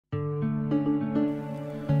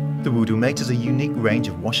The WuduMate is a unique range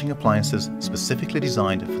of washing appliances specifically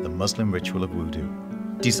designed for the Muslim ritual of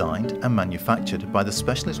wudu, designed and manufactured by the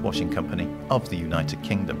specialist washing company of the United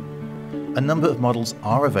Kingdom. A number of models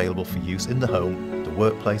are available for use in the home, the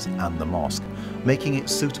workplace and the mosque, making it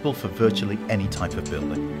suitable for virtually any type of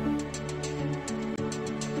building.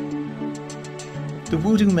 The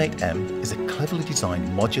WuduMate-M is a cleverly designed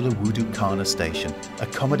modular wudu Khana station,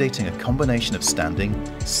 accommodating a combination of standing,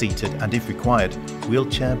 seated and, if required,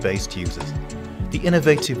 wheelchair-based users. The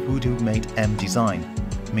innovative WuduMate-M design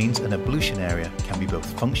means an ablution area can be both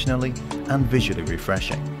functionally and visually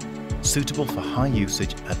refreshing, suitable for high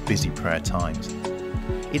usage at busy prayer times.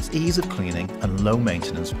 Its ease of cleaning and low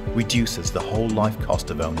maintenance reduces the whole life cost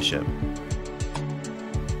of ownership.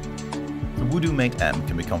 The WuduMate-M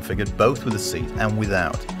can be configured both with a seat and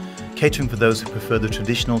without, catering for those who prefer the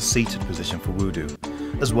traditional seated position for wudu,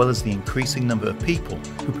 as well as the increasing number of people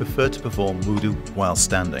who prefer to perform wudu while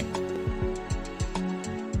standing.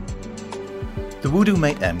 The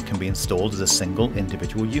WuduMate-M can be installed as a single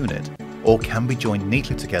individual unit, or can be joined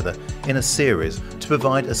neatly together in a series to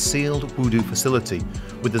provide a sealed wudu facility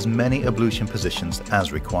with as many ablution positions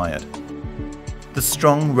as required. The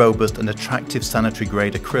strong, robust and attractive sanitary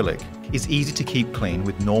grade acrylic is easy to keep clean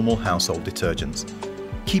with normal household detergents,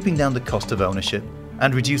 keeping down the cost of ownership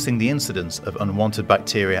and reducing the incidence of unwanted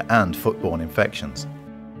bacteria and foodborne infections.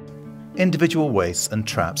 Individual wastes and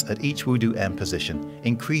traps at each WuduMate-M position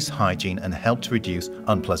increase hygiene and help to reduce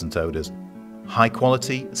unpleasant odours.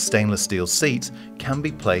 High-quality stainless steel seats can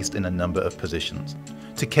be placed in a number of positions.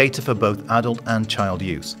 To cater for both adult and child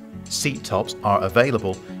use, seat tops are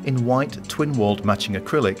available in white twin-walled matching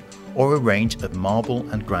acrylic or a range of marble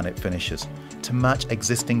and granite finishes to match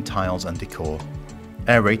existing tiles and decor.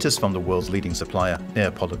 Aerators from the world's leading supplier,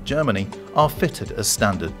 Neopol, Germany, are fitted as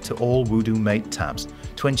standard to all WuduMate taps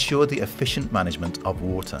to ensure the efficient management of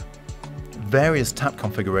water. Various tap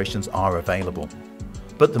configurations are available,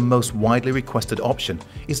 but the most widely requested option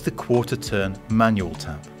is the quarter-turn manual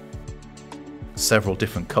tap. Several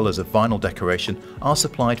different colours of vinyl decoration are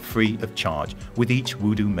supplied free of charge with each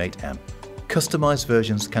WuduMate-M. Customised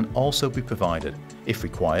versions can also be provided, if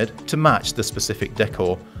required, to match the specific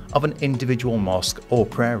decor of an individual mosque or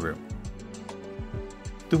prayer room.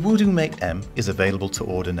 The WuduMate-M is available to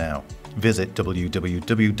order now. Visit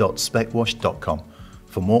www.specwash.com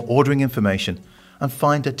for more ordering information and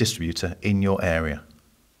find a distributor in your area.